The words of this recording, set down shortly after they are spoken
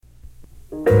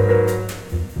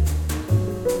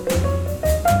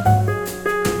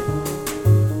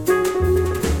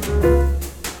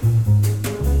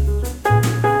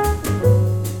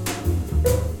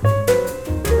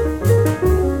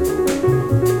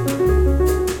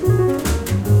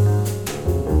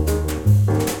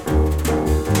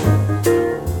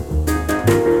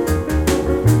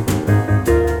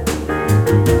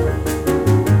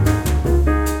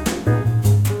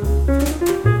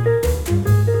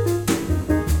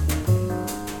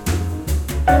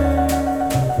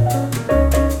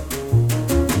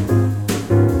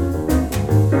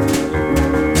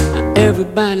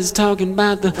Everybody's talking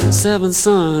about the seventh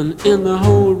son. In the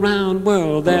whole round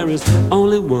world there is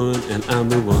only one, and I'm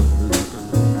the one.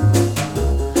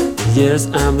 Yes,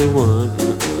 I'm the one.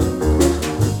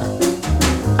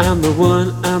 I'm the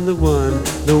one, I'm the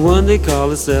one they call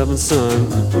the seventh son.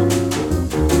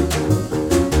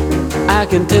 I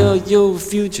can tell your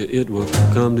future, it will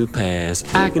come to pass.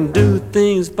 I can do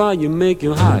things for you, make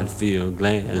your heart feel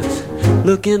glad.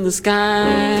 Look in the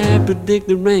sky, predict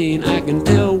the rain. I can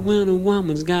tell when a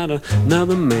woman's got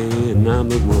another man. I'm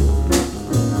the one.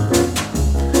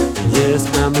 Yes,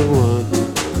 I'm the one.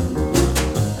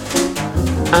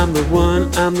 I'm the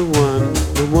one,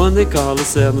 the one they call the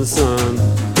seventh son.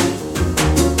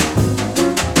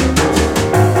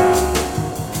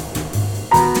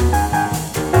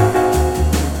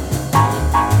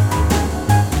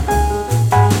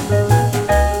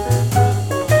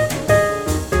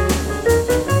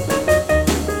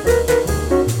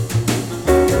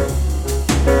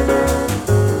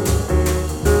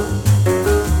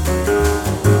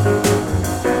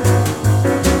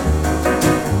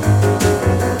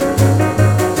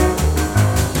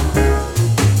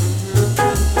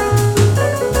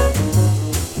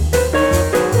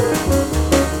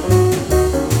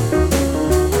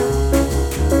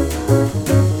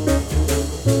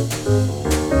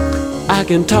 I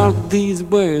can talk these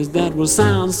words that will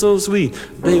sound so sweet.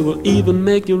 They will even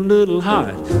make your little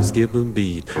heart skip a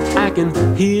beat. I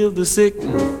can heal the sick,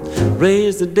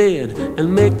 raise the dead,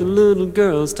 and make the little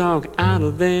girls talk out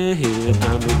of their head.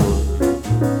 I'm the one.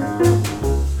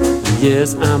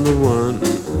 Yes, I'm the one.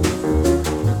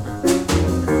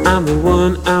 I'm the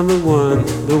one,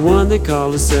 the one they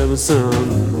call the seventh son.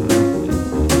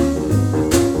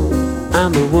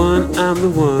 I'm the one,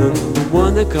 the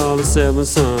one they call the seventh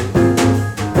son.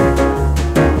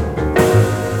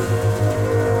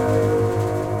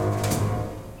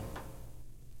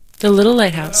 The Little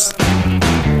Lighthouse.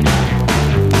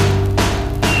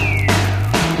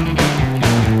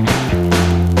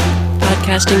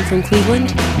 Podcasting from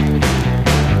Cleveland.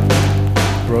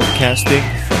 Broadcasting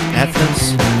from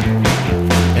Athens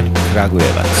and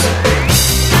Kragujevac.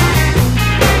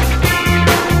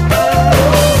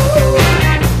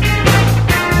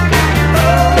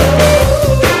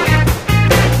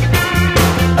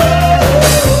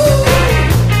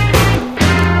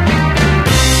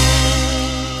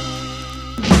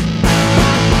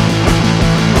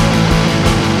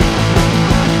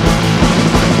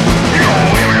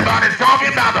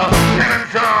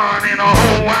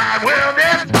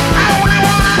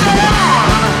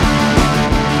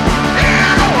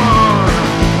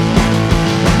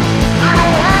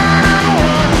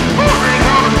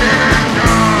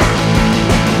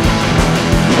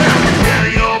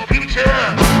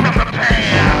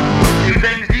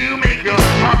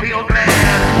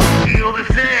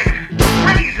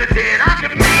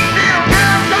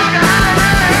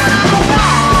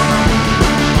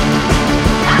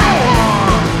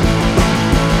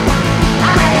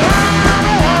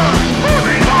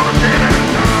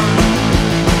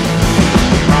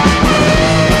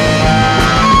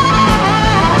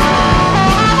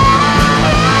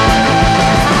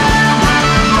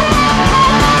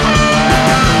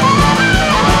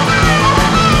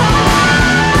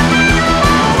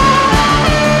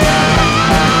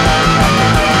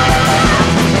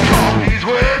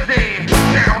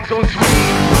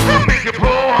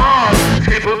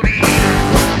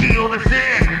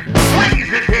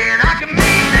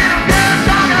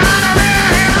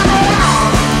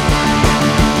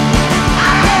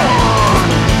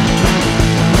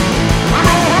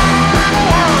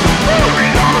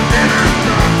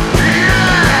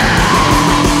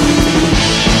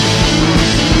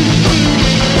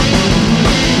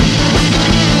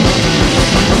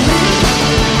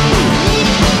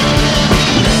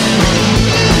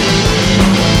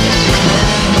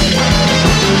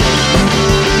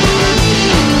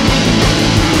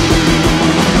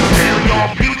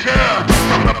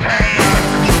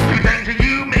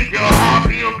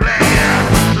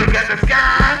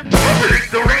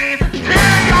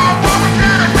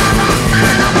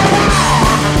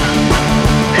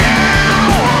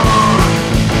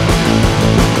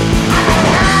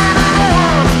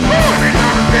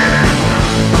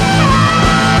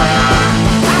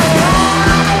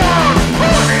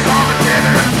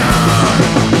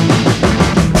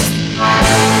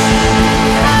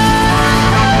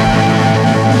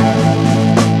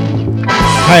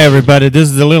 Hi everybody, this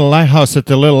is The Little Lighthouse at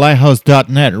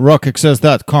thelittlelihthouse.net,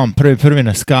 rockaccess.com, prvi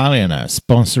na Skalijana.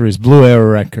 Sponsor is Blue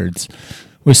Arrow Records.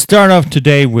 We start off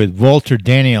today with Walter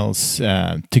Daniels,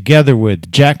 together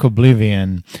with Jack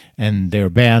Oblivion and their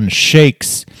band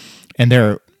Shakes, and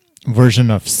their version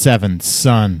of Seventh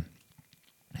Son.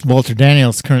 Walter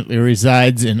Daniels currently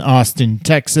resides in Austin,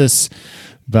 Texas,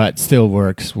 but still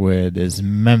works with his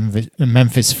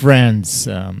Memphis friends.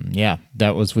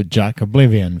 That was with Jack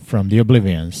Oblivion from the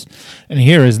Oblivions. And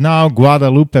here is now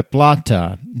Guadalupe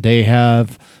Plata. They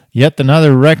have yet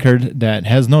another record that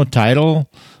has no title.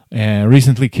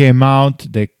 Recently came out.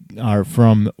 They are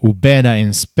from Ubeda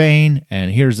in Spain.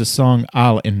 And here's the song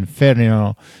Al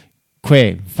Inferno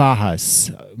Que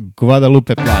Fajas,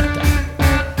 Guadalupe Plata.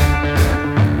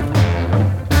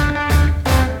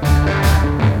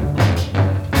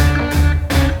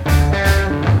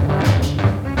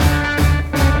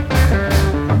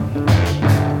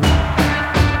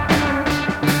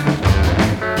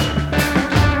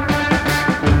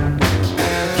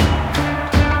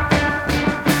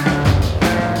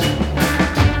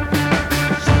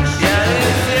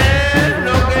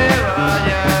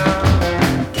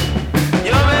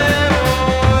 Yo me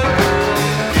voy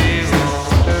contigo.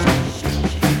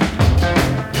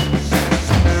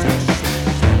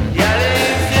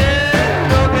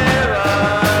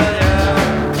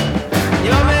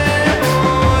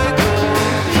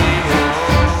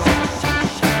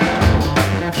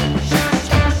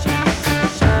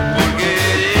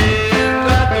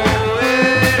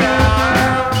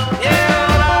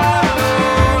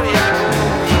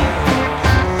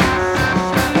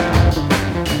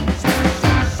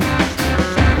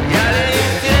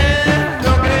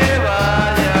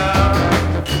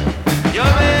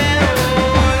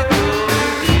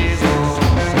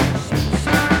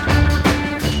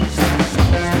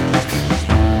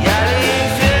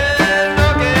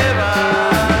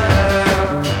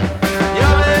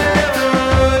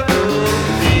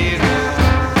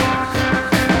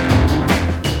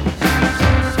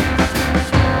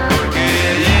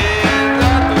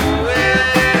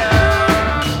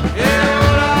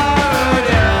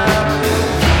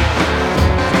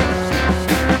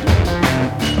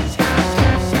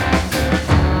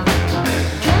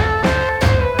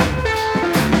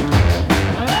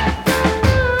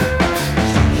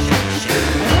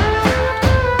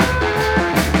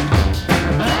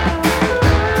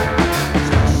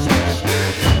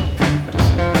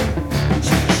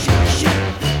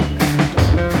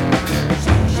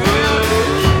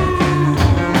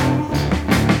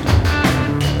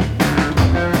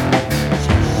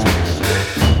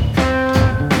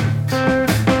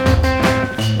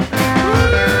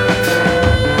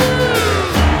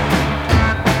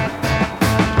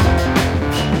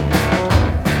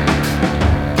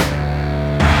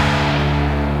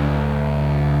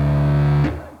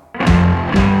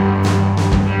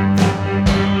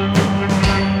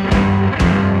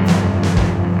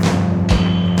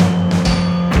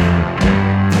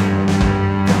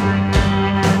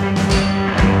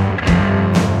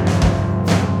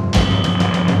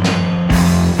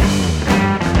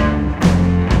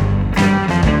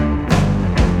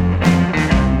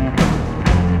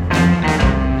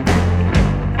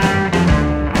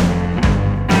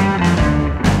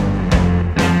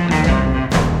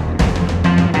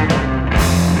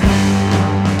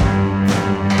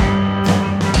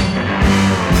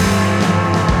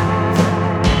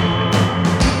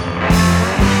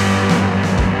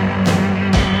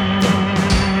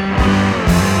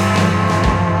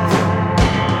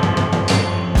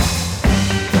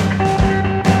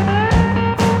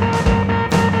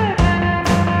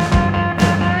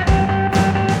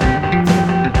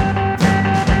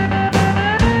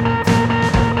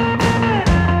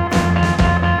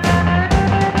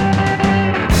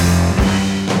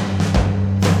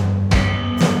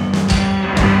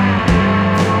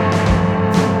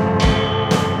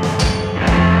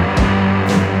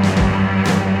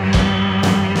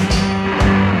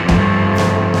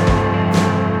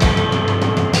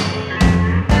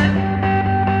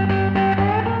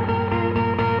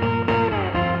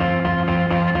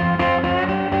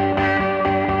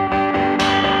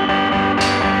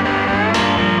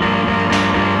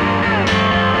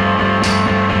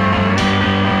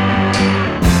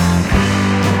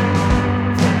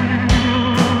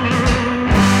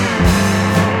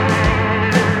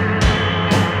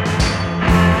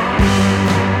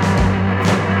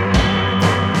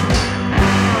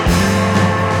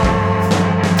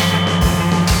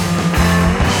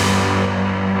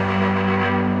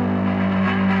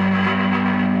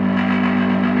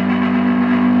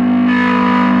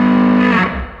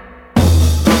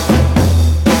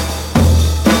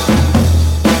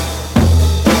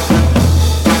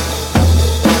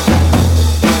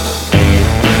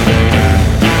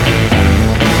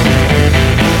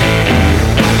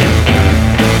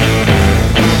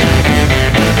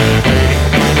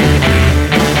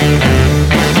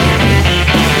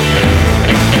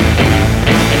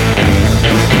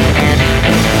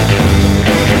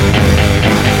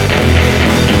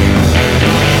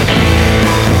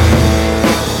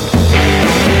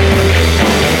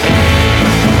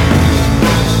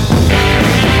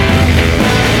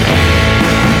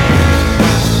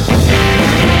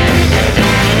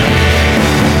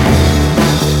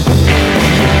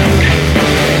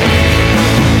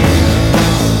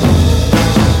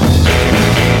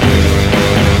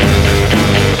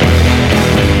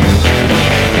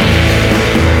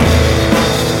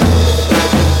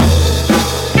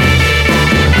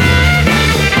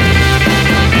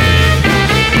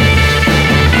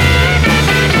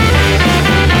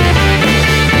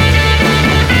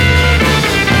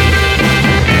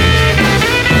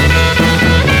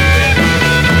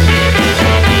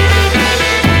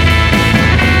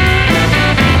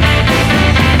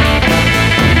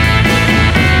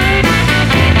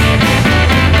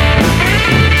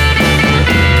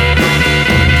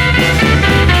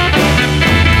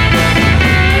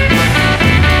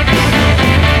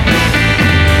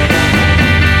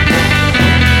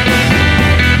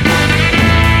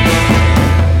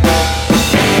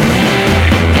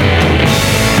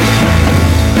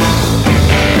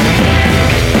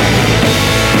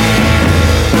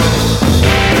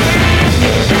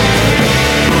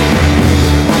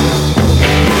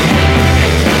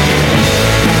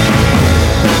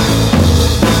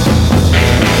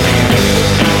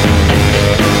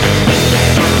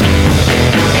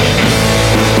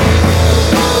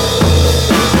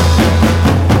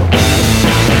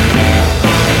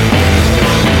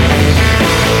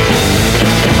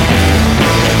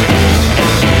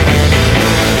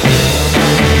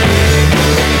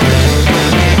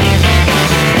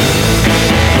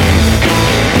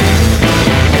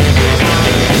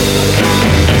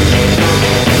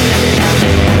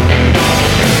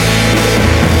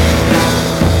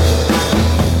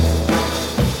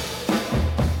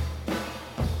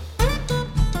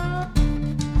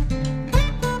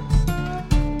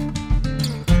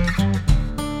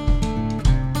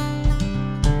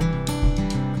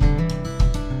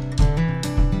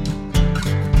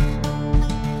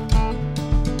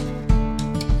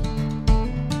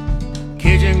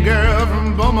 Cajun girl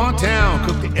from Beaumont town,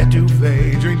 cook the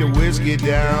etouffee, drink the whiskey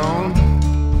down.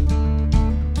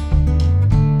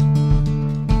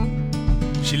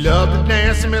 She loved to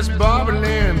dance, and Miss Barbara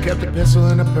Lynn kept a pistol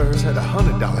in her purse, had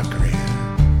 $100 grin.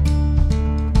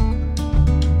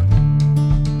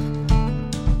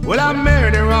 Well, I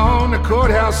married her on the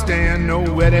courthouse stand, no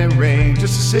wedding ring,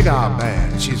 just a cigar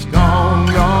band. She's gone,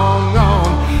 gone,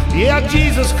 gone. Yeah,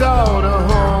 Jesus called her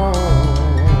home.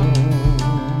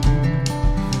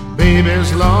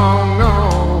 Baby's long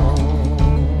gone.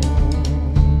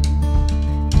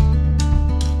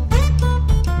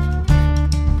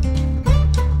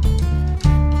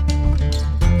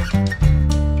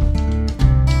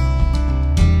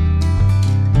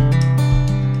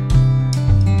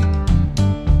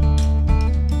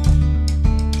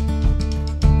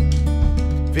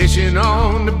 Fishing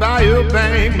on the bayou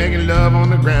bank, making love on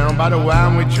the ground by the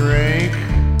wine we drink.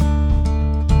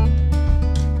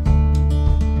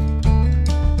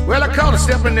 Well, I caught her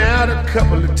stepping out a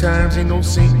couple of times, ain't no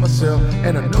saint myself,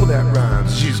 and I know that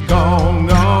rhymes. She's gone,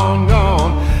 gone,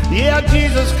 gone. Yeah,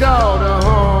 Jesus called her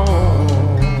home.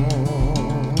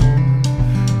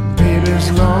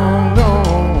 Baby's long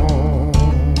gone.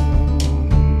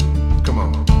 Come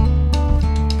on.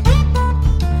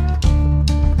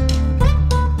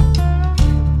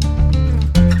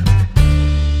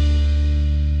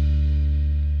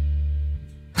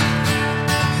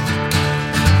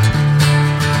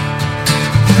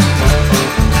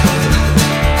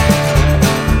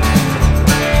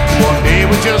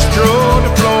 Just drove to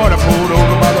Florida, pulled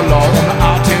over by the law on the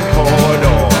I-10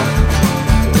 corridor.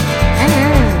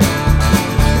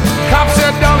 Cop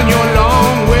said, darling, you're a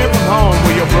long way from home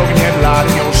with your broken headlight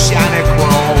and your shiny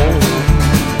chrome.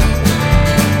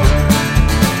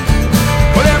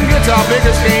 Well, them guitar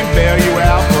pickers can't bail you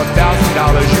out for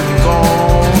 $1,000. You can go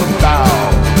on about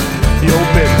your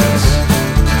business.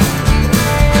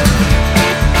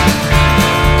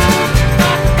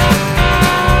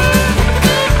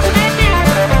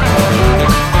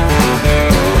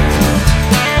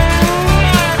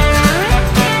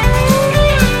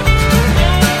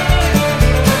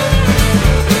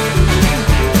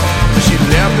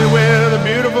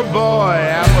 Boy,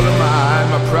 apple of mine,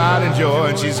 my pride and joy,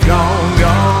 and she's gone,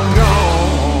 gone, gone.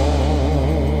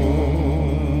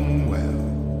 Well,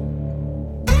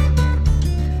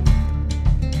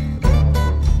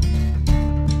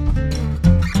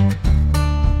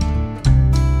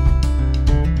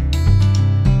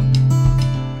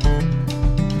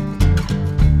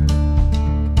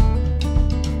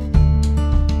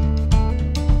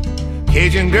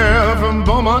 Cajun girl from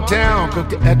Beaumont town, cook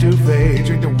the etouffee,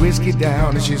 drink the whiskey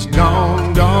down, and she's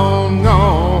gone, gone,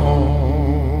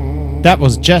 gone. That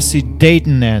was Jesse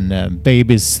Dayton and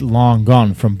Baby's Long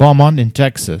Gone from Beaumont in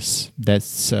Texas.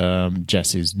 That's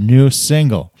Jesse's new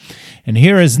single. And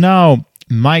here is now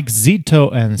Mike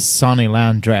Zito and Sonny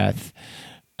Landrath.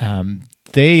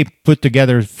 They put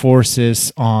together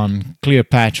forces on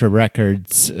Cleopatra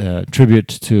Records, tribute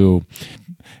to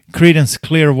Creedence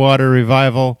Clearwater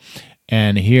Revival.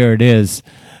 And here it is,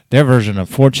 their version of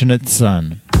Fortunate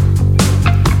Son.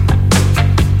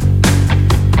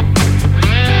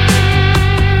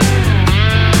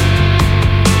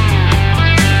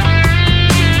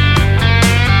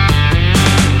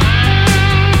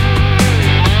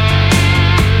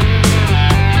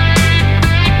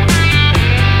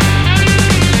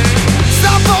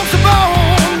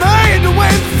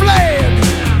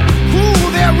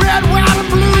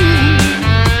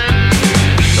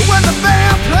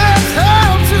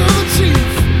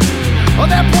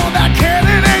 That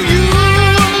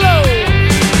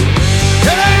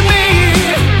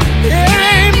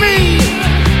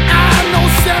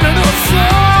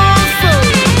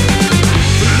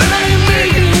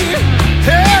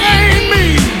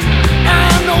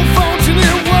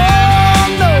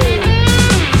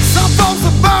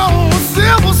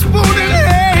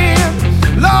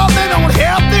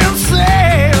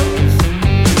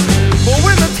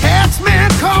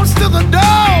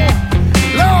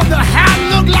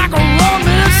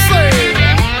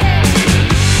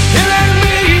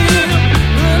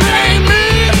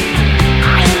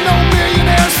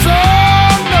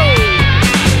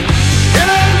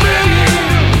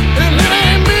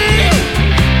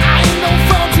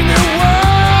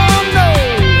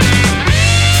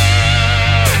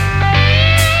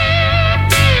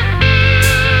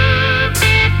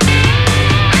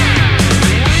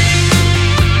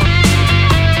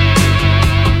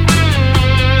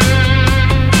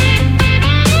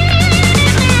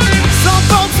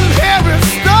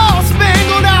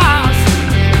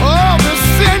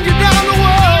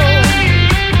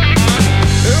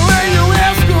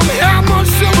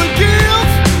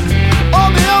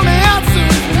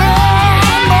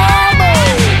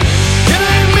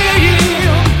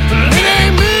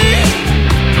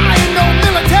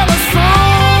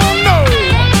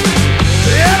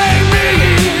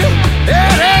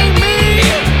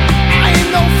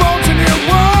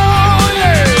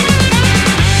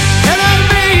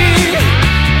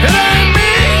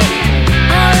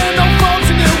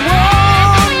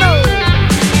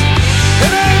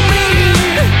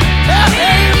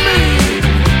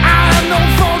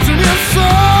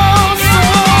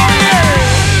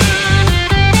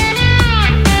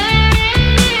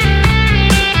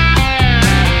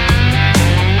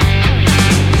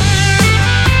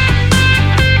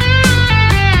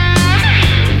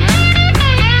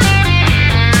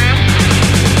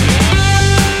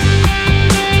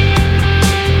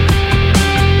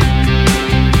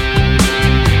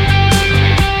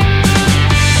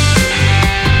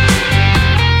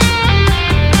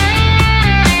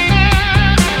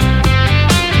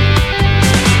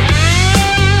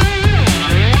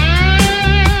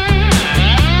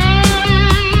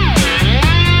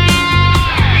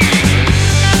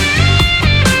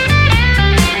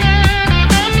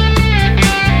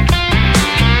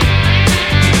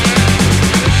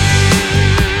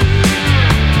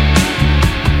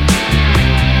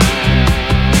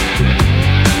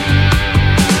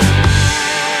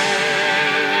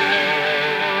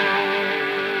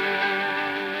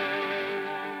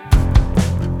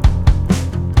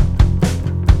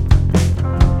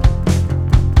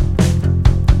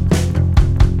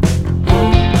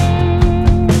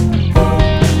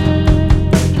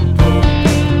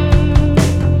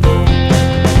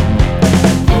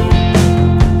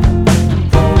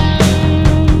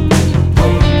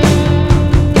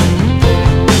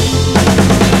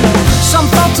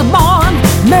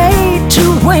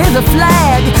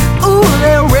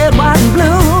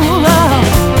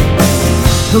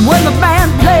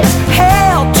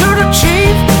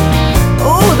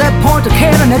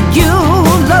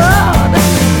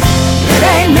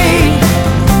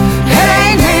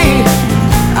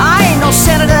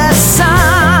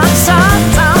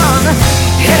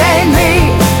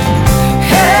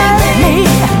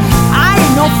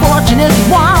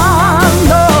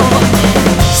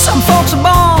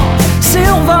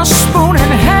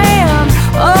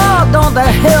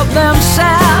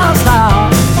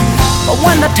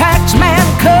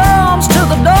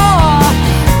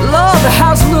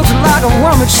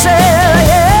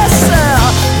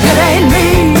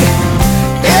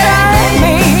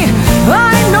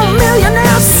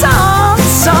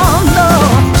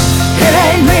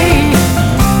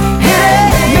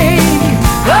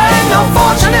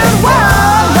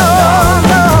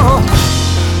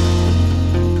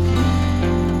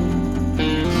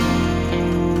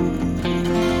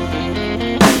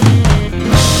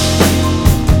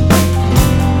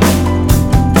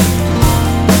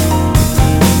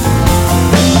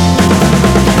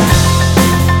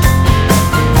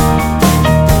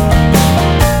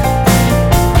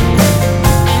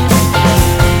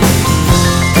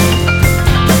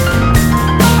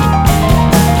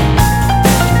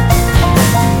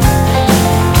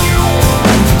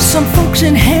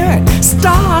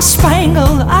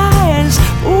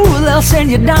send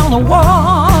you down the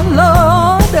wall,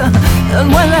 Lord.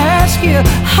 And when they ask you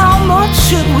how much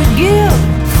should we give,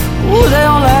 ooh, they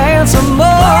only answer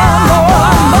more,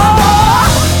 more, more.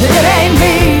 It ain't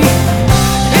me,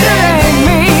 it ain't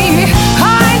me.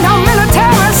 I ain't no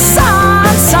military son,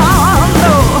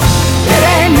 no. It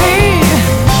ain't me,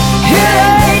 it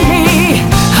ain't me.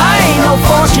 I ain't no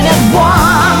fortunate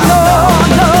one, no,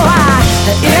 no.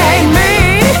 It ain't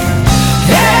me,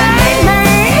 it ain't me.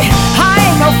 I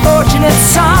ain't no fortunate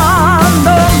son,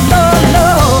 no, no, no.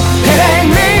 It ain't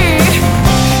me,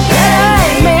 it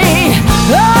ain't me.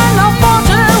 I ain't no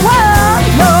fortunate one,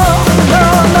 no, no,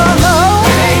 no, no.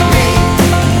 It ain't me,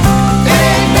 it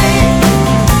ain't me.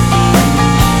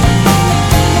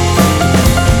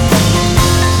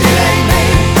 It ain't me,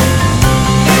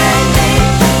 it ain't me.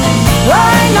 I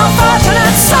ain't no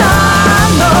fortunate son,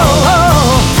 no.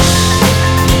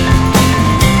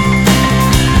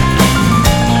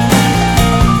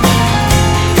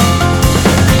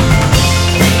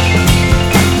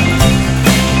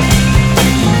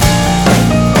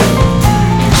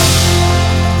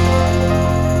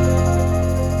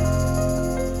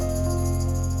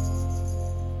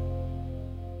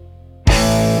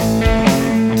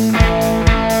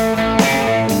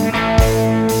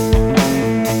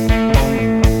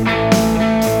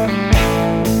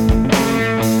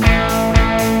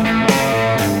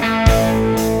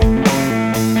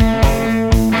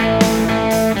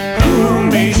 Who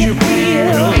made you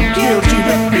feel guilty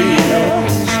to feel?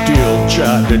 Still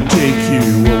tried to take you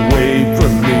away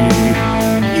from me.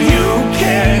 You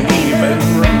can't even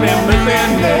remember their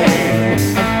name.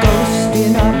 A ghost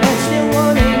in our bed still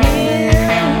wanting in.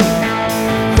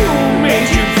 Who made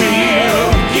you feel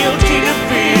guilty to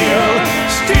feel?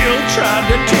 Still tried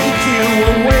to take you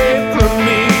away from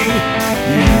me.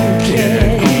 You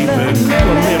can't even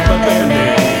remember their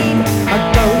name. A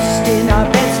ghost in our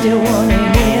bed still wanting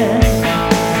in.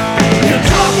 You're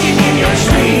talking in your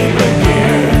sleep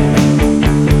again,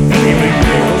 feeling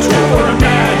guilt over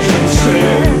imagined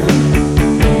sin.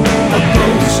 A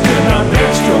ghost in our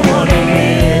bed still wanting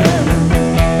in.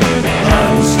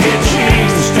 Unstitching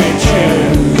the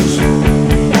stitches,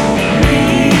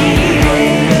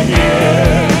 bleeding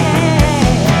again.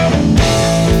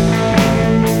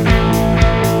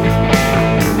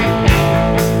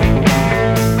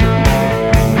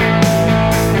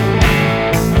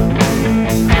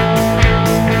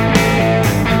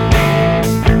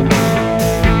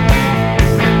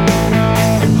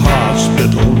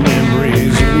 Hospital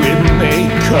memories when they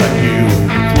cut you,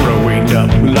 throwing up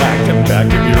black and back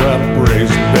of your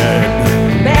upraised bed.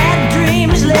 Bad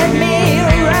dreams led me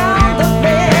around the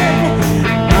bed,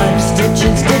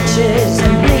 unstitching stitches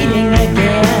and bleeding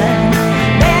again.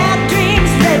 Bad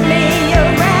dreams led me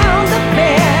around the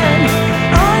bed,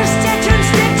 unstitching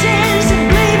stitches and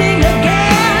bleeding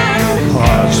again.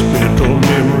 Hospital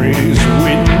memories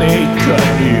when they cut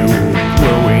you,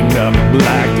 throwing up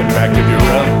black and back of your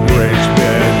upraised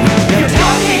bed. You're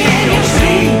talking in your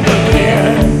sleep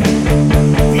again,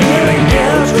 feeling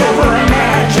guilt over a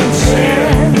man.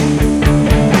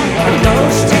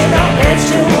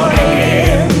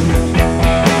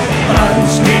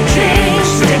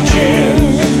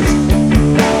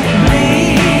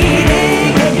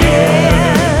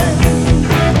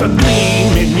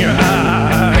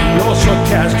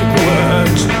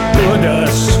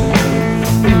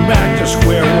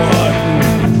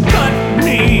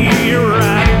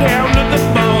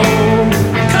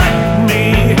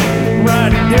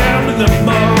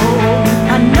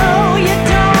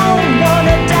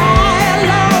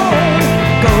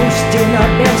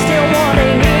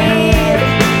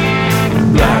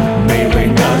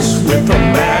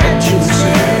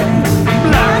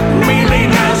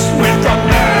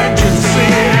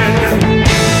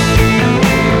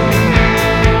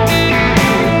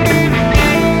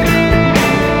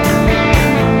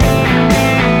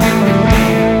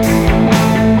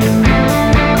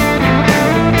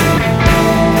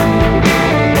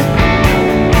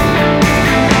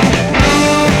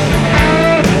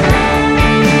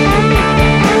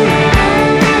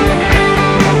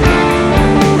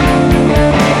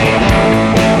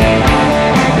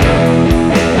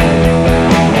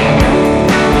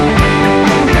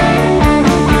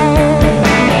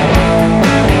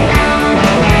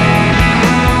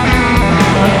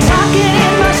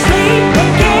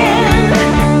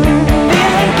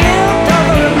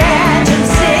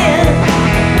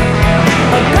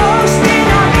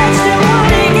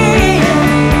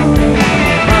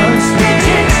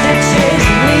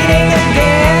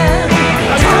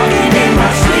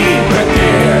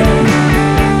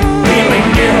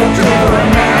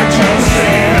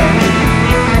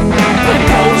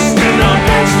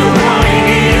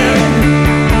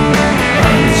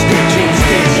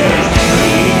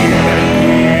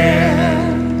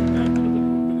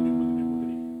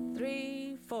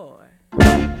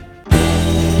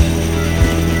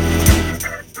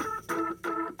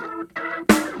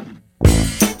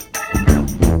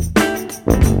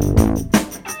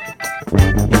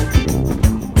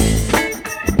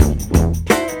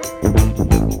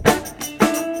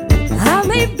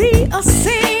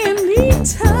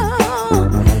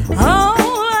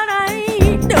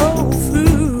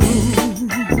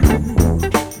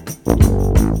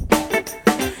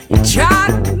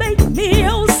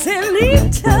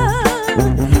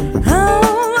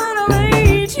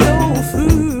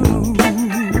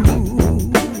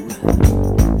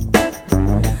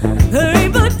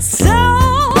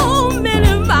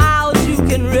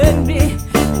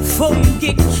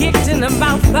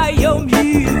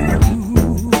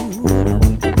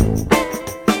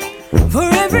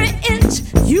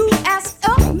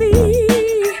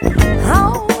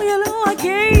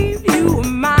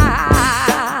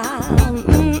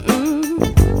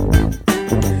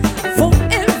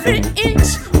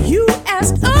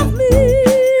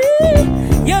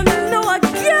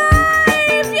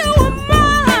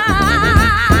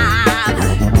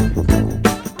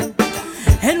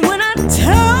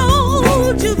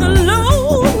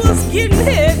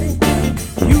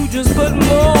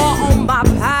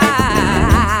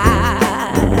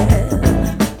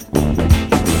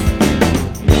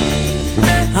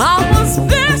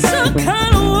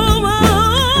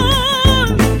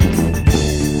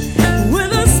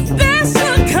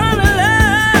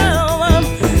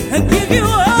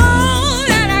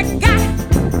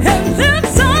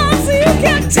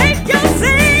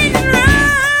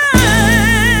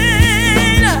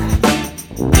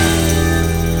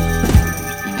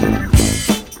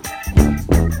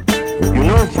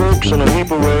 folks in a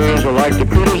heap of ways are like the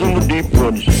critters in the deep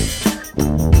woods.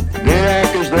 They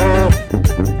act as though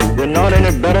they're not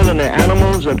any better than the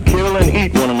animals that kill and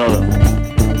eat one another.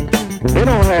 They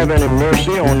don't have any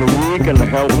mercy on the weak and the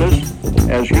helpless,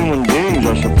 as human beings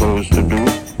are supposed to do.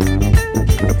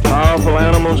 The powerful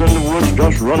animals in the woods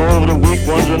just run over the weak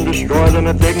ones and destroy them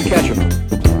if they can catch them.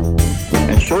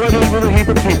 And so it is with a heap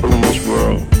of people in this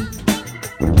world.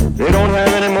 They don't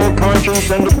have any more conscience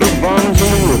than the big barns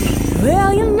in the woods.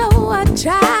 Well, you know, I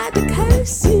tried to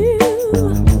curse you,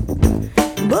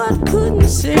 but couldn't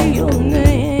say your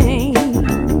name.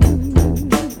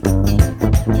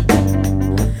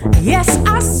 Yes,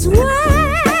 I swear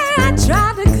I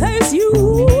tried to curse you,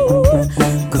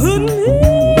 couldn't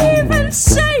even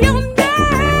say your name.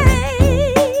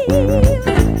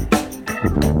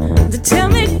 They tell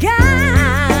me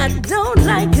God don't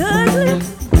like ugly,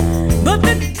 but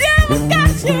the devil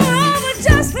got you over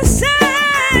just the same.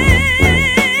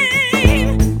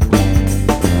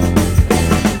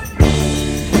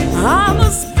 I'm a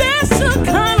special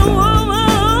kind of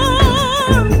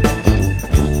woman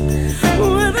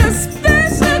with a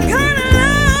special kind of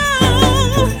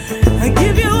love. I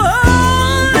give you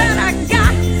all that I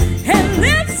got, and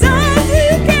then some.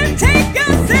 You can take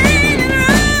your thing and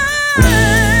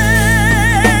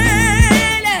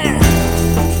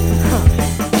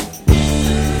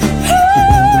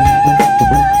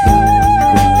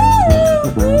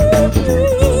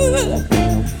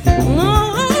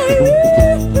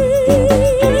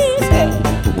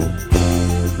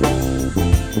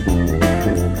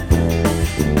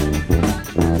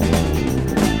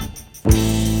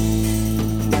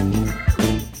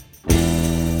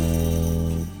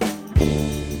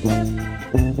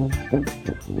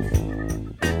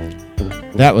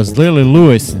That was Lily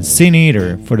Lewis and Sin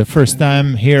Eater for the first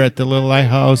time here at the Little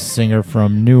Lighthouse, singer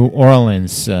from New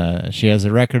Orleans. She has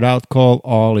a record out called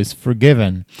All Is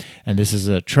Forgiven, and this is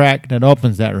a track that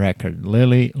opens that record,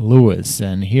 Lily Lewis.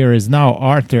 And here is now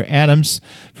Arthur Adams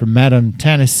from Madden,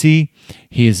 Tennessee.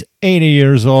 He is 80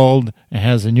 years old and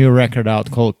has a new record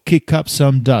out called Kick Up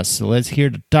Some Dust. So let's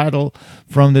hear the title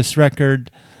from this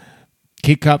record,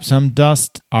 Kick Up Some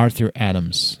Dust, Arthur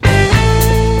Adams.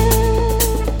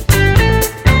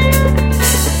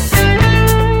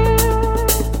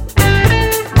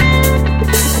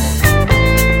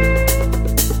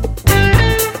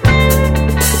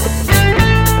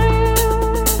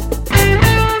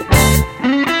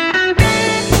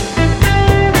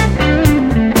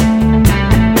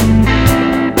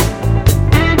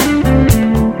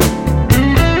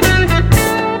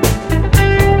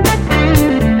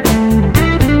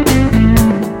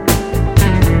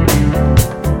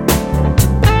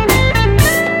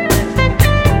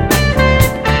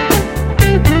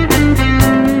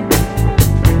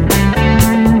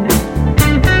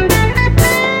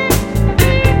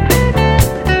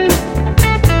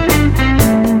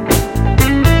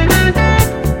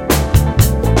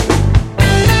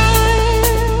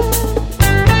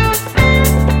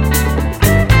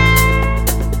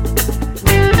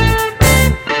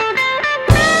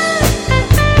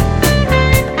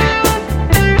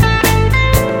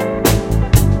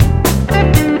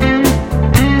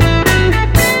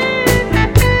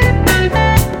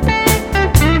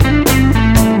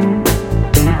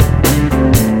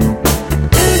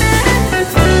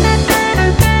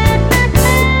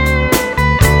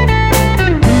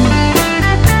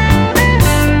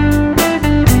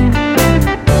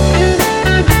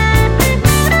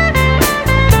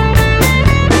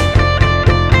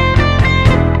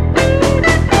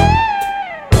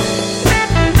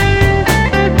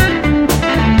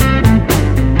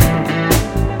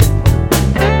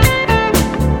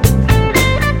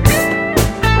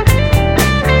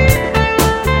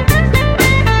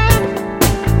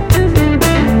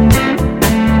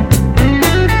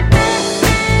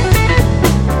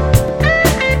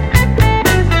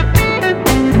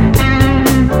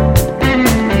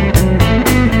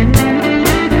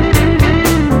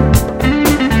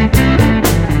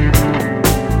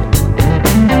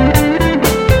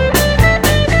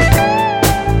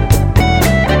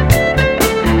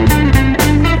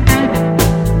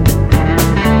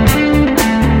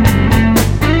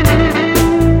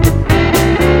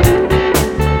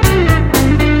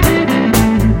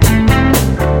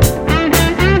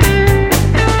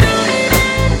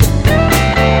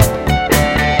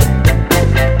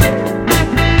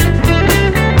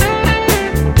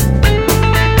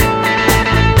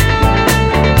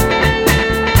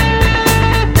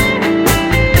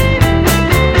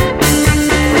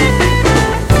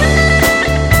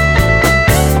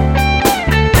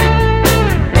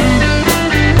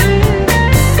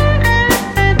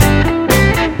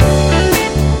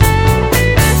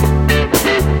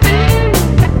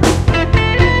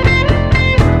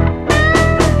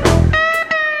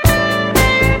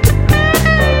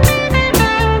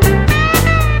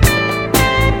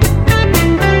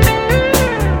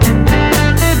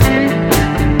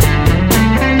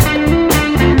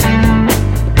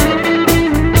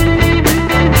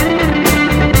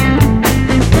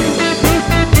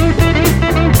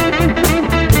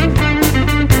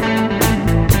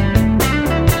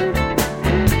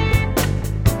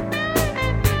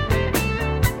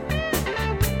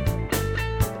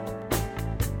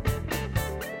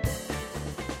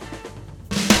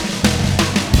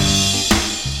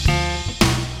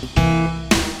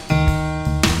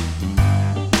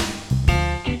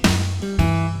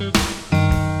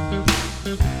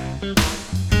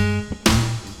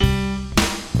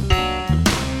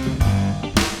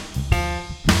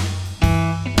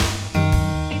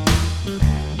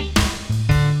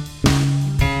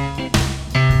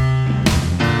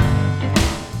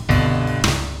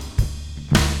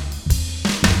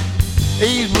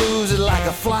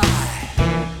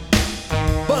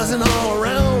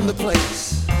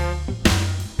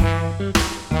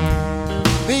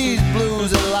 These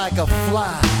blues are like a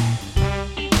fly,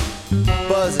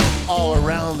 buzzing all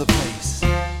around the place.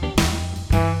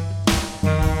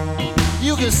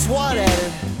 You can swat at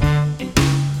it,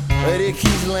 but it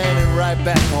keeps landing right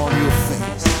back on your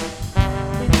face.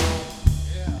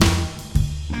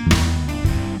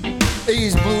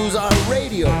 These blues are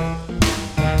radio,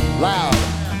 loud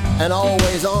and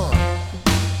always on.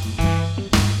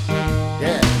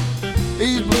 Yeah,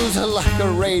 these blues are like a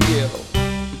radio,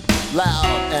 loud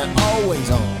and always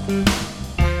on.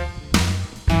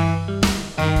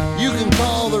 You can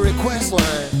call the request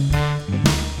line,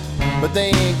 but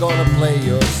they ain't gonna play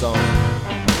your song.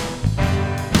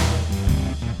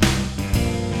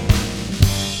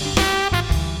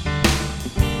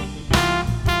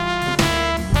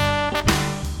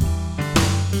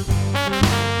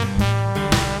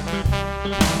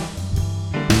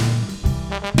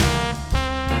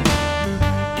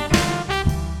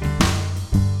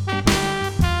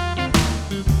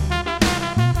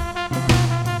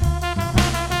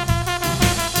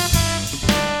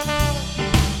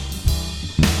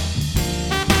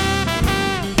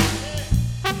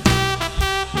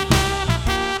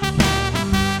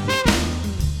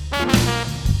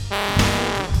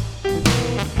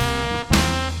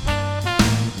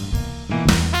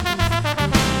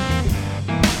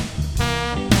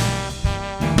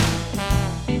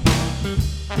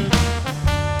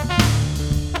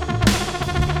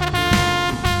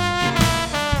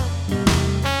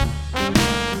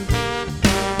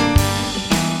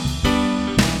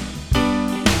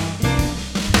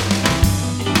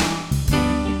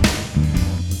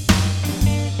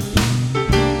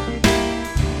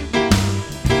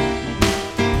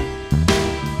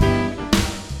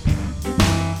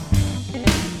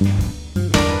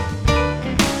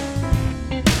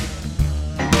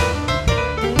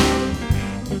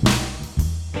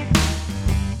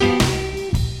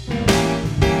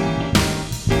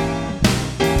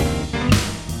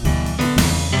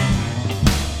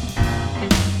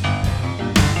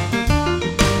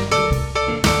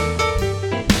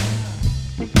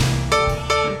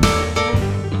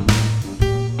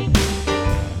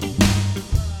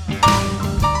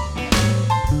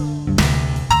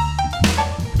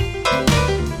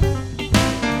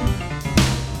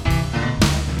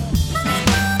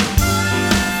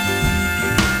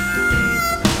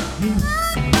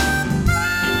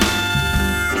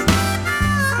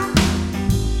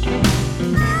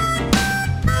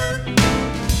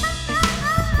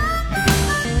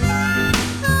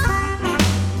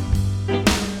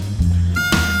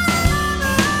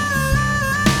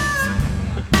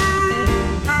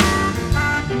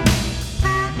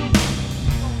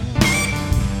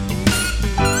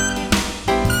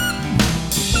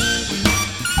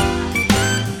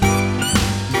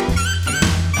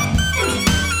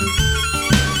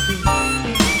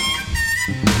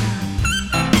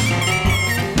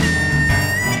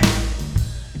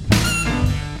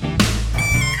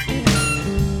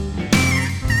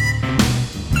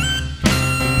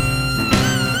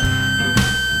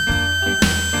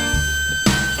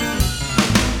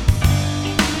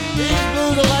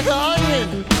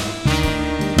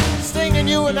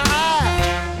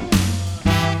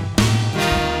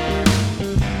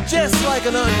 Like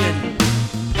an onion,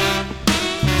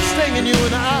 stinging you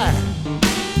in the eye.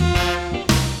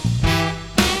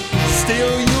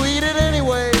 Still you eat it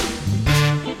anyway,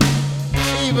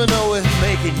 even though it's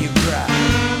making you cry.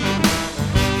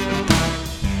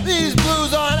 These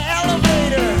blues are an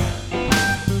elevator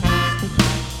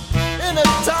in the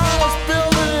tallest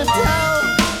building in town.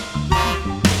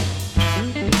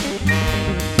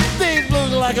 These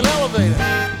blues are like an elevator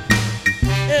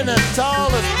in the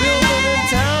tallest building in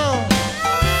town.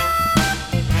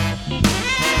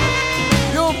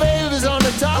 Baby's on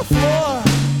the top floor.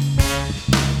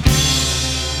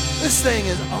 This thing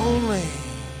is only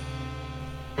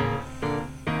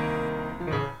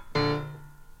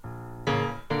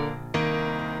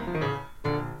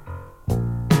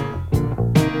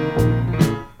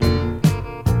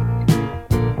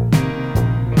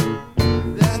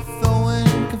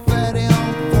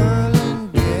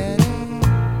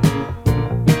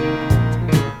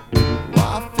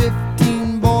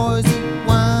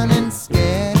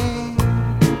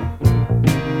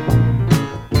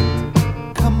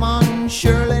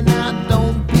Shirley, now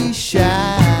don't be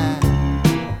shy.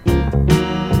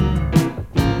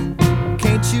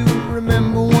 Can't you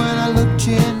remember when I looked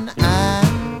you in the eye?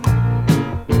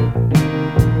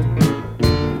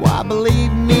 Why,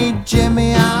 believe me,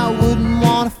 Jimmy, I wouldn't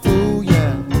want to fool you.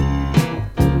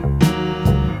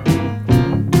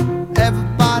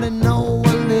 Everybody know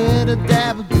a little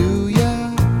dabble do ya.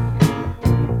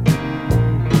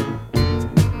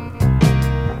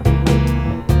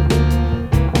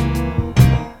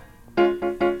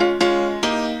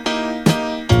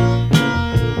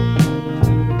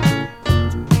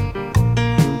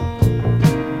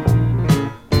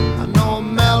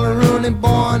 funny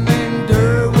boy named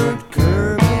Durward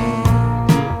Kirby.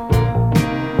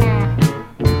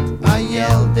 I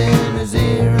yelled in his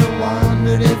ear and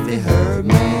wondered if he heard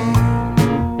me.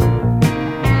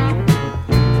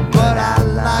 But I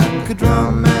like a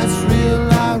drum that's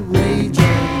real outrageous.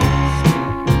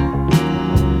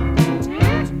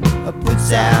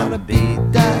 Puts out a beat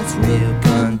that's real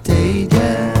contagious.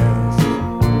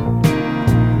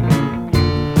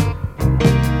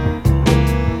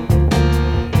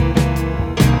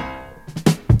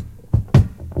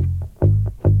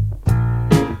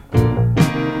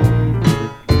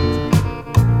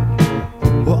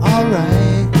 Well,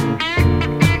 alright.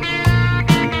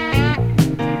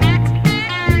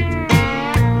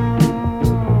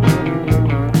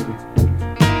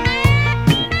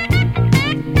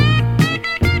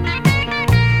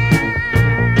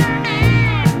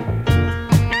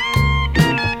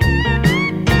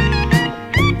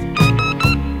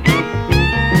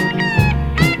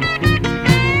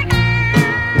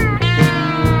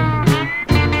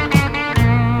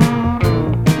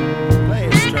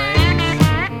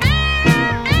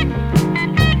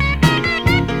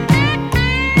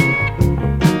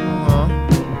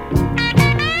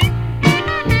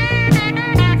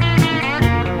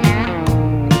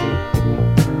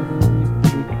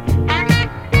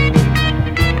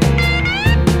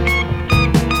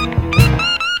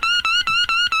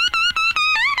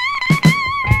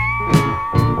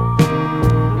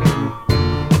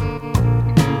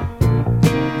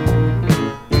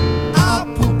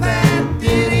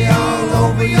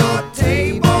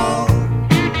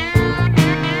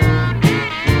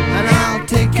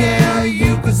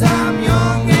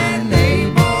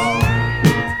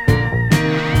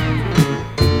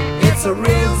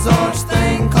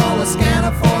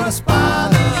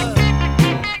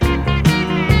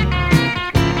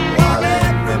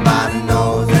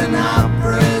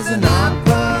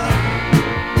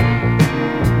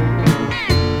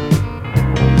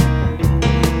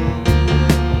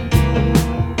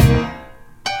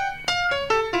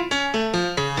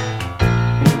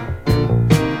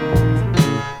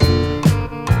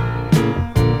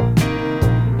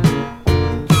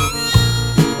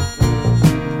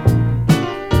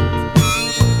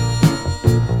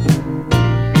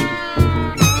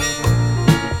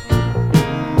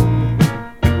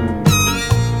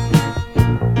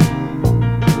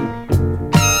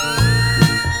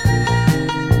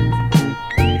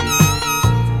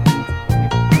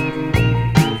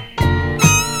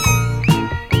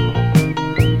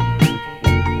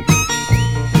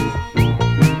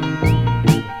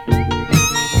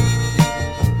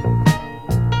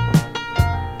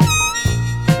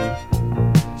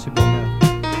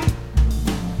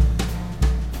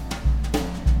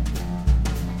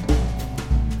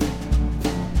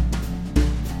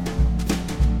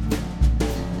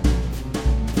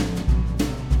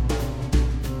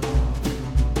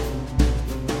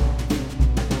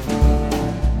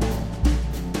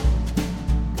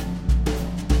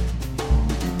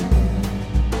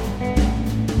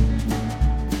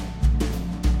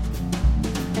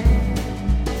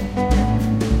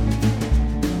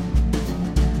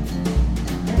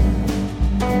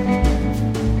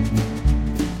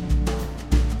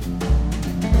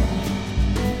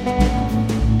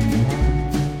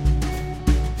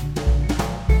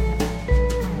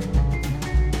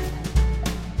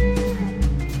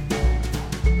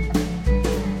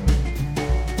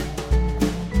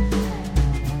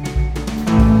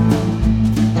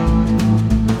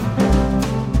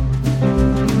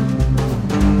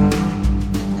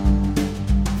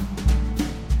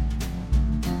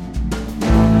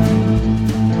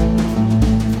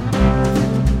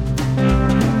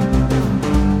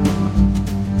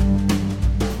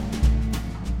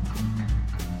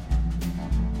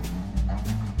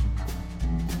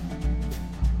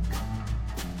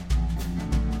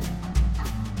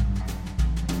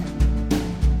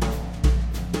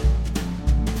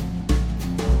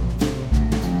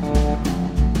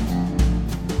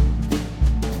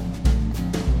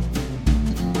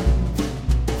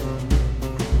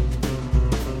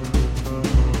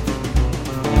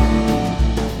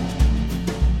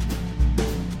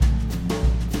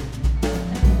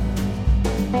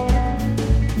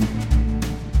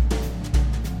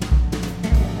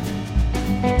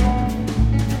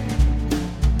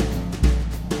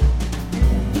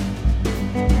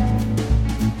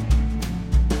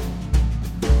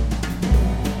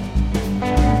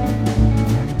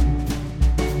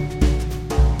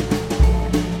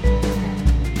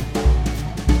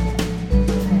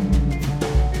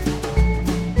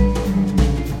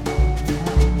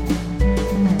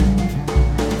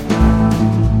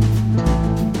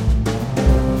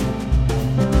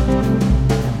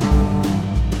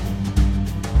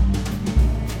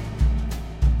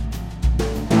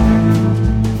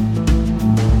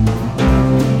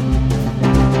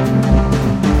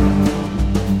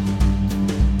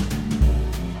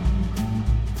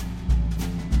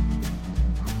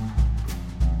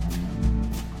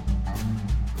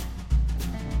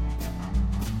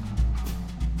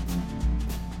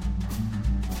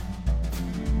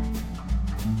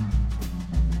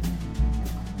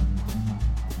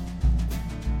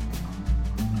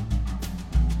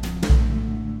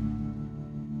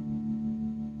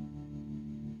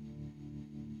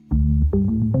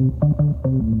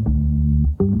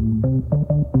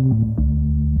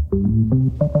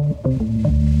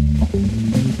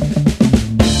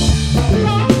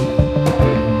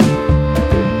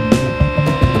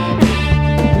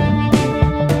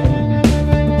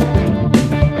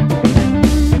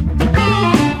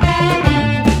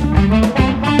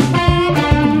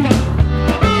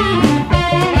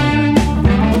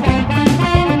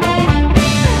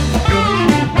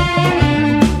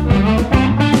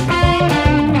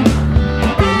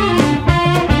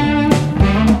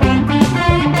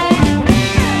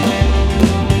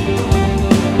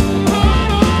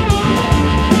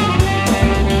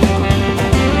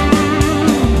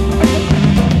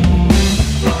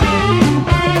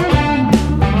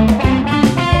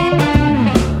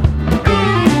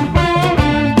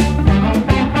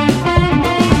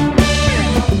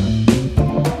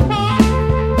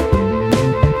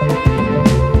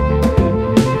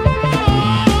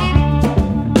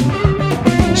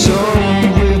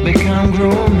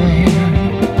 grown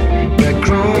man, but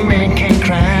grown men can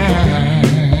cry.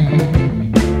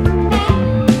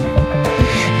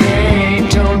 They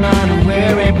ain't told not to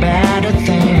worry about a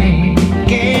thing,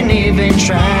 can't even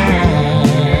try.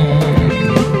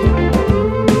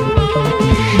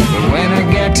 But when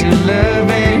I get to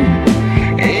loving,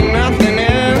 ain't nothing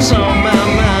else on my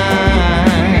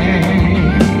mind.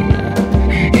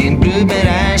 Ain't blue but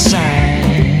I sigh,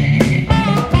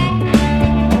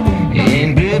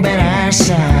 ain't blue but I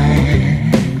sigh.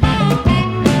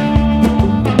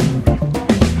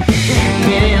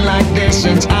 Been like this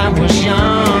since I was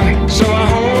young, so I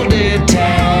hold it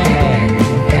tight.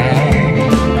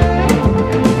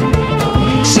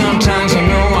 Sometimes I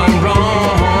know I'm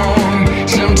wrong,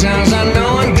 sometimes I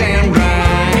know I'm damn right.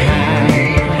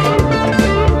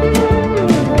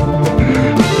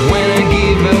 When I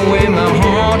give away my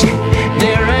heart,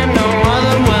 there ain't no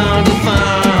other world to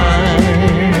find.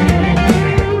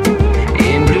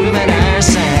 In blue but I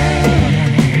sigh,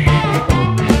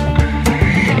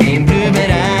 in blue but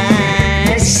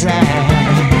I sigh.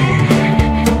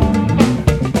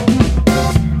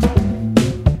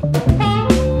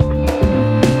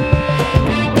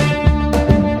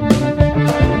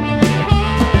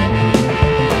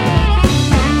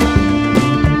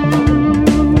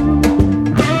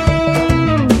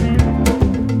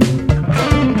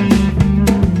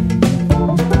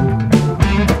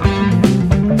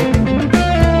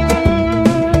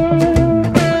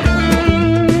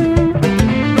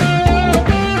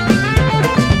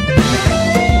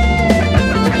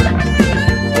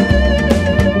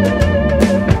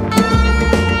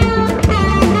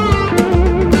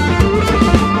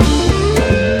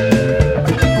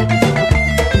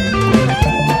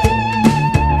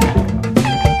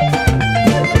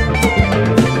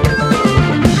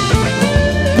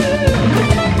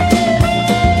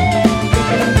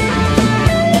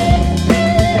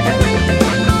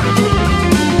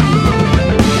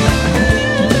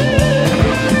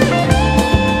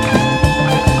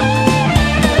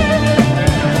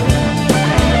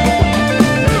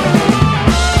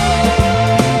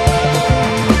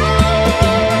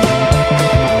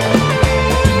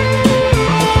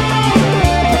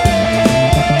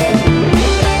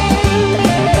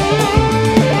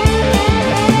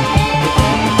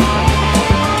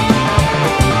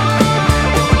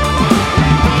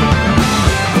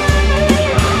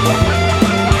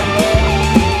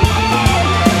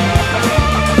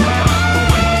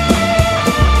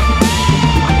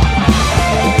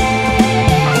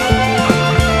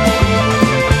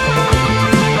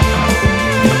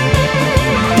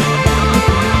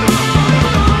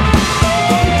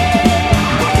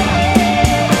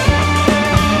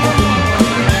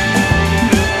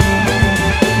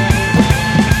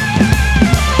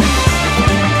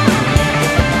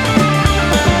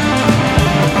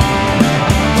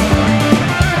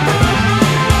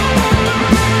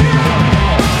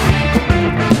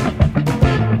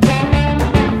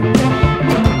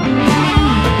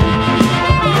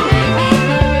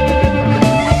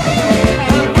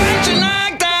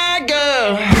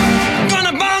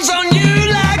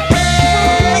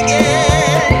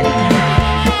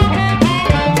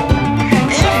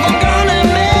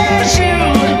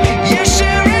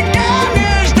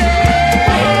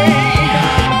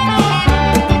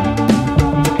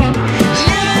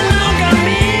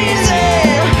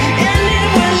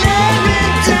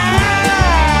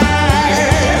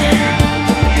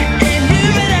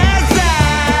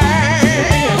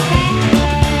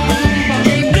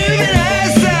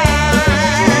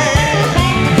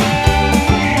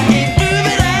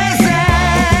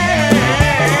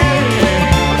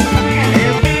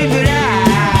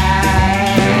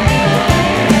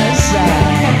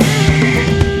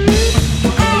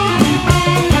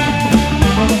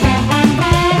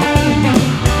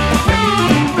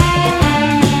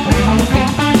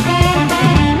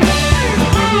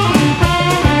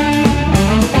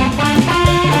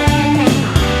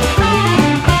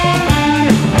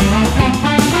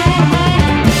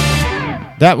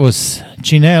 That was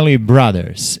Cinelli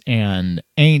Brothers and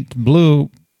Ain't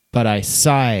Blue But I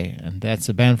Sigh, and that's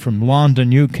a band from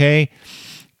London, UK,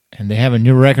 and they have a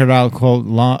new record out called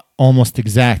Almost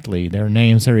Exactly. Their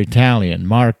names are Italian,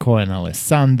 Marco and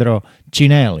Alessandro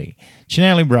Cinelli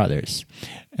Brothers.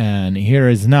 And here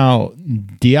is now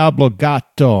Diablo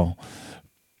Gatto,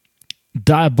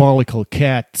 Diabolical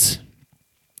Cats,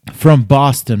 from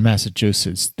Boston,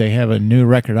 Massachusetts. They have a new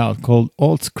record out called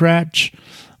Old Scratch.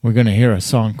 We're going to hear a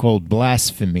song called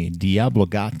Blasphemy, Diablo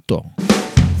Gatto.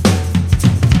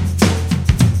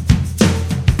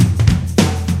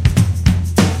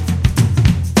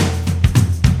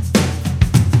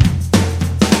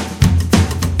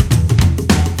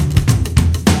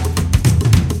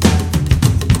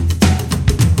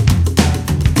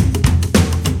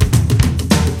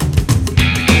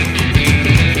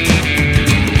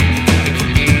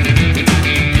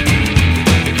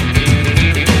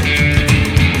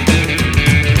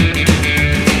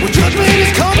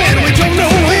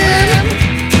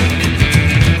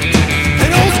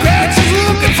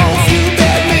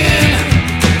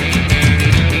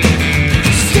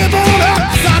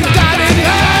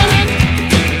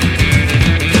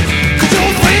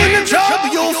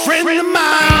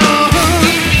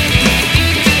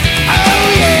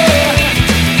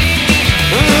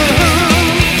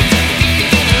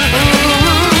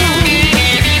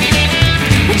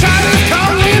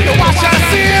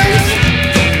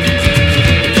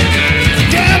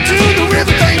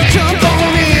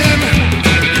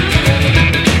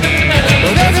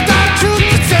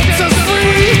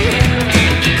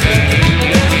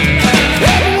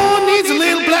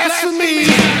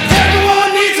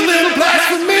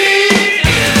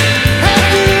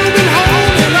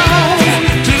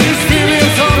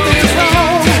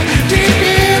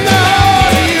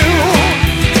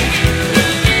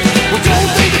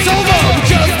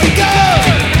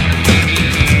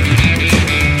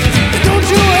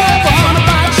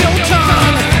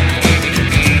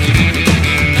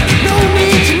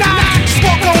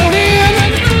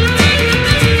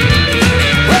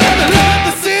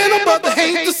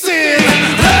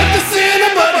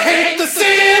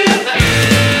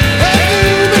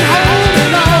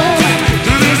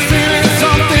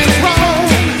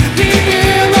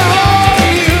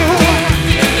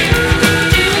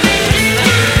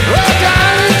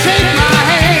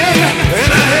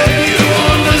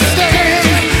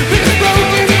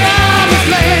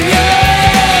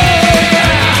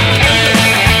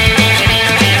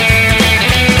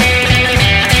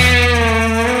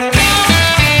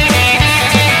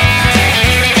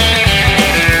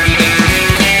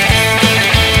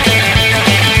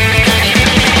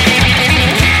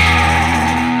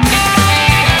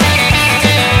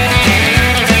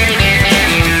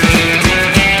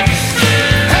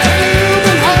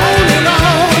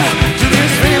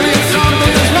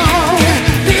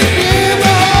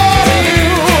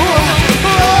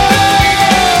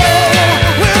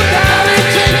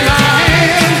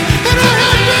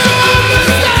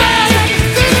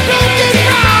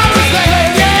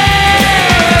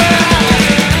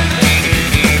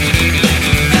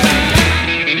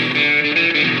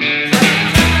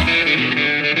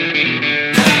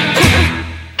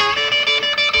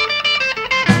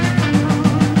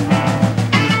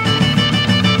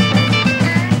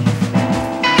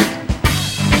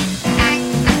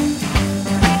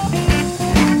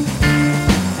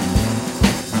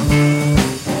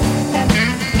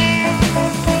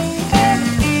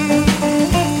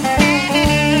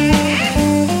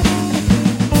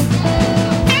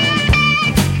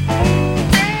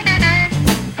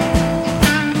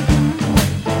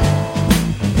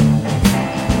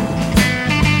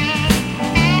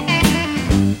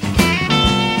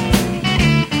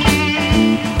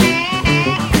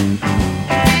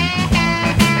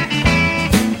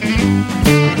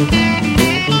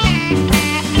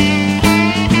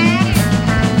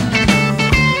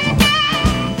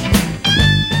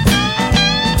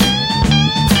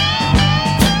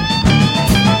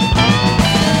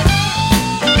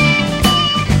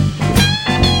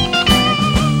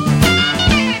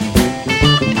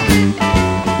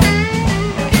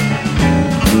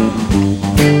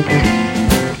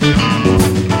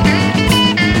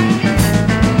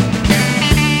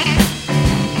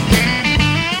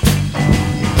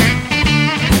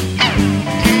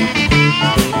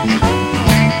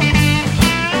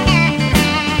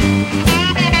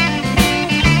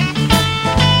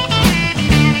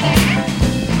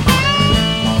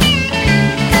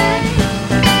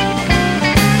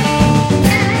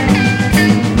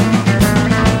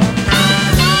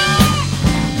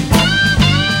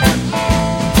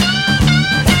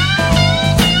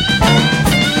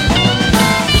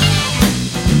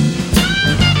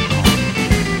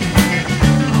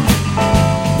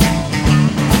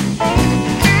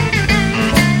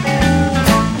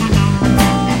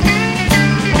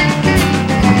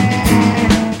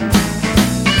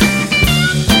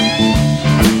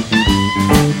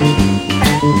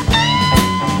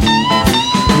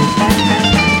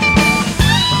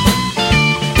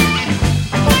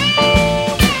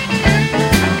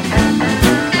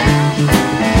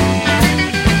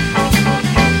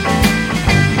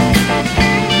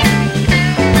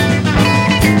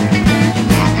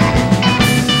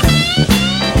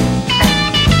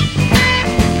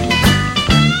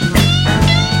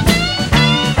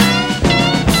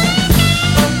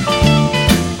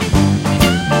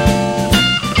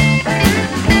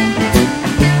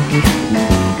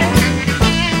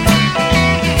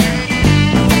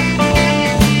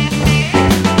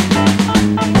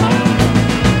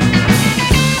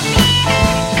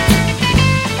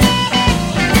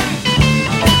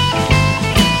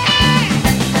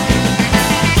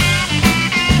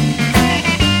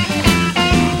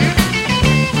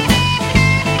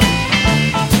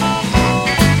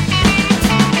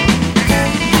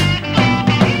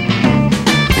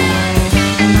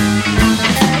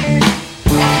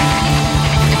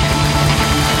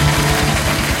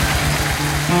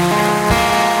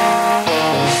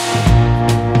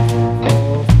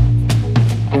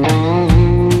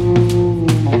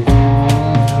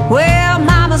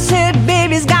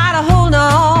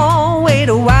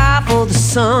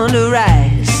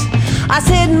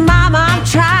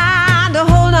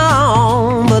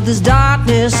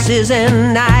 darkness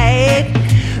isn't night.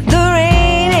 The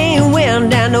rain ain't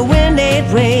wind and the wind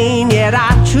ain't rain, yet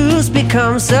our truths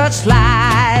become such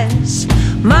lies.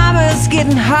 Mama's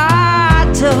getting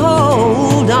hard to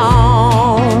hold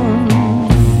on.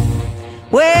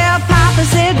 Well, Papa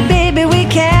said, baby, we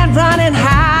can't run and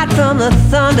hide from the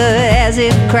thunder as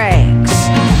it cracks.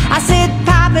 I said,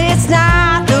 Papa, it's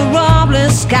not the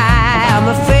rumbling sky, I'm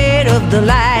afraid of the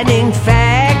lightning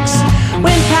facts.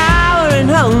 When power and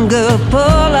hunger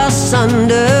pull us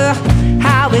under,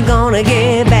 how we gonna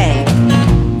get back?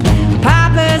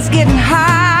 Papa's getting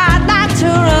hard not to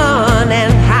run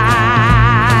and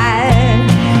hide.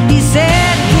 He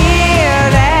said, hear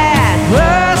that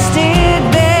rusted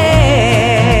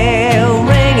bell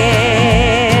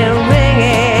ringing,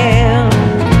 ringing.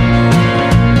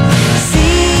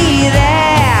 See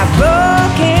that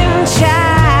broken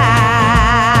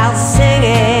child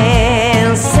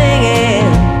singing, singing.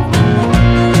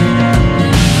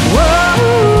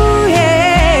 Whoa,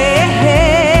 yes,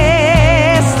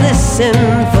 listen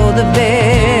for the bell.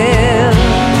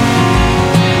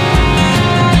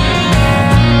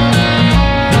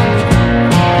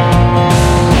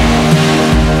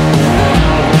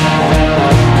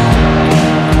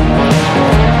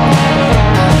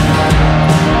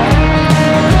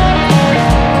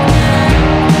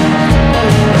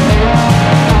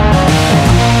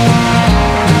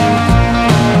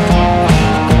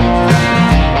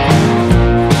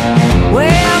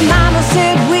 Well, Mama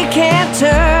said we can't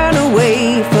turn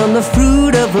away from the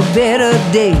fruit of a better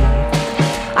day.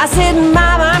 I said,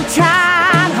 Mama, I'm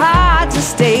trying hard to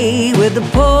stay with the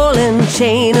pull and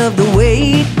chain of the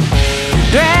weight,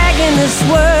 dragging this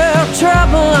world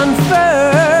trouble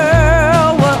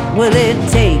unfurl. What will it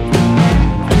take?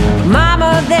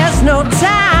 Mama, there's no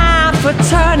time for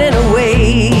turning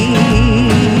away.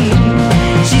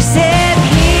 She said,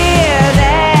 hear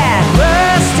that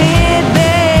rusted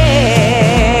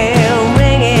bell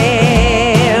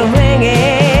ringing, ringing.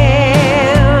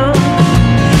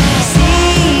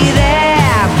 See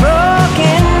that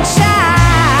broken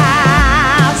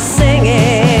child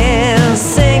singing,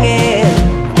 singing.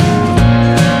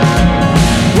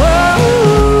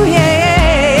 Whoa,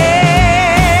 yes,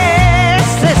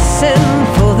 listen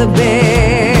for the bell.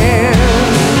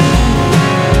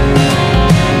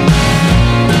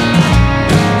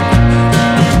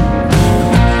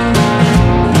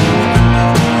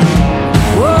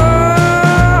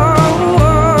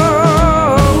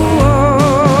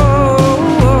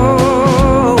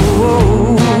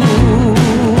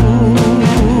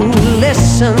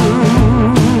 Listen,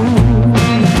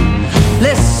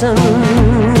 listen,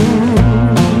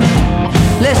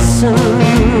 listen.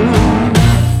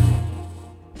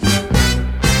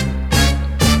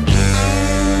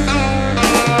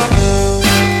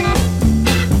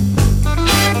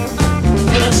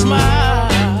 Put a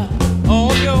smile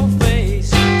on your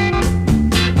face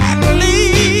and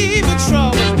leave your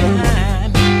troubles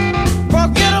behind.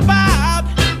 Forget about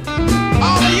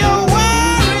all of your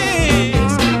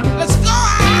worries. Let's go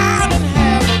out and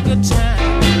have a good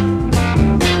time.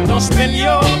 Don't spend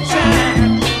your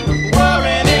time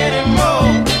worrying anymore.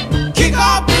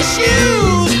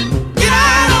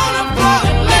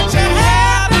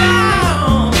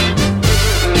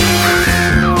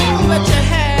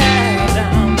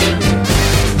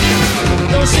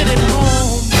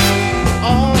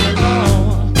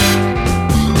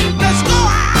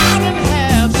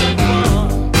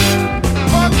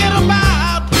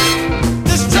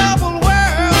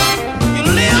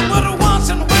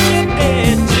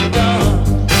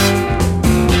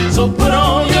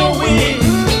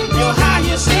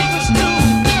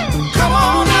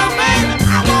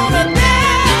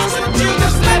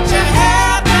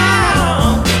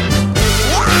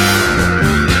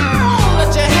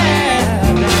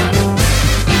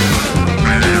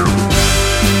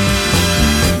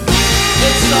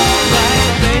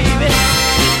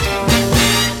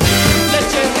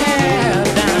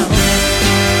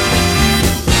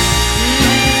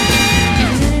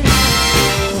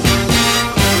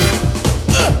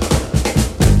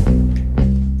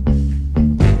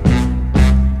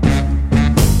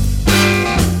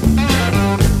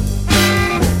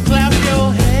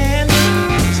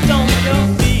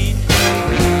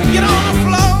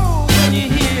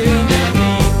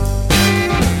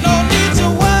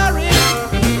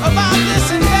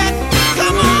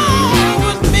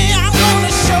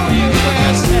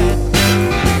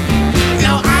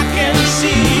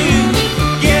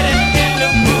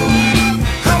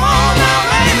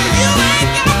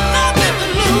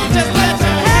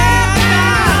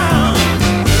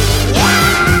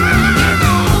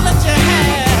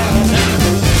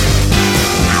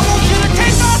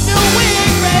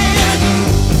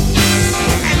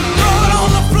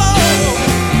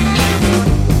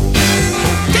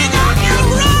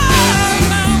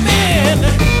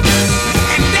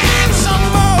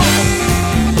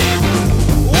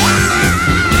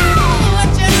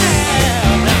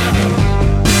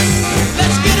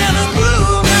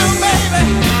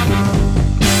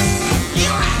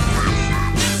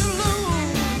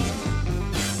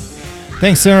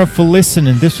 Thanks, Sarah, for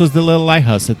listening. This was The Little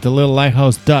Lighthouse at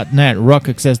thelittlelilighthouse.net,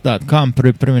 rockaccess.com.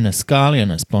 Prvi na skali,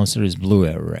 and our sponsor is Blue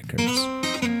Air Records.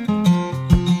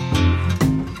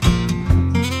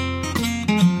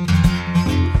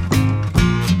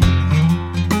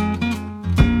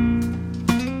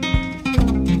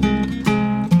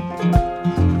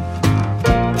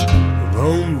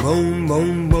 Boom, boom,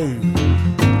 boom, boom.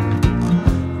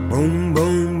 Boom,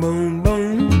 boom, boom,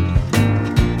 boom.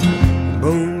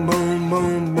 Boom, boom,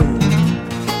 boom, boom.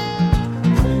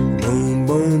 Boom,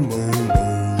 boom, boom, boom.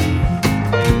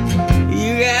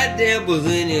 You got dimples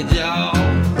in your jaw.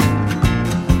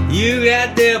 You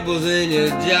got dimples in your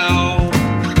jaw.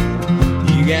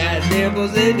 You got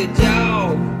dimples in your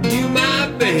jaw. You my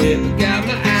baby, got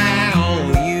my eye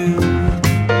on you.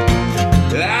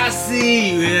 I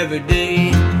see you every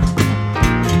day.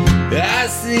 I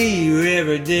see you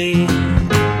every day.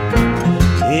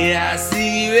 Yeah, I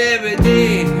see you every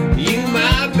day. You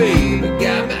my baby,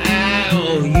 got my eye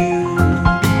on you.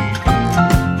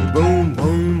 Boom,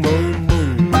 boom, boom,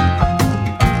 boom.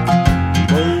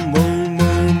 Boom, boom,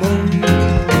 boom, boom.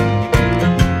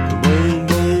 Boom,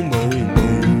 boom, boom,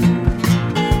 boom.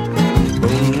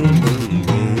 Boom, boom,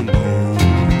 boom, boom.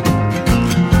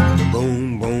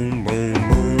 Boom, boom, boom, boom. Boom, boom, boom,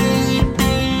 boom.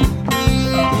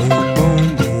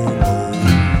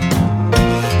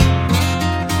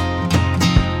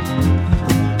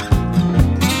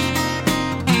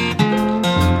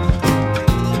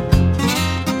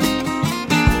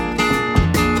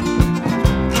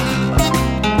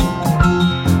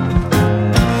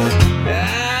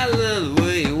 I love the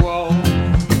way you walk.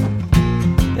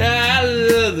 I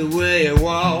love the way you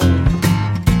walk.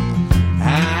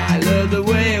 I love the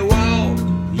way you walk.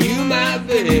 You my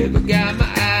baby, got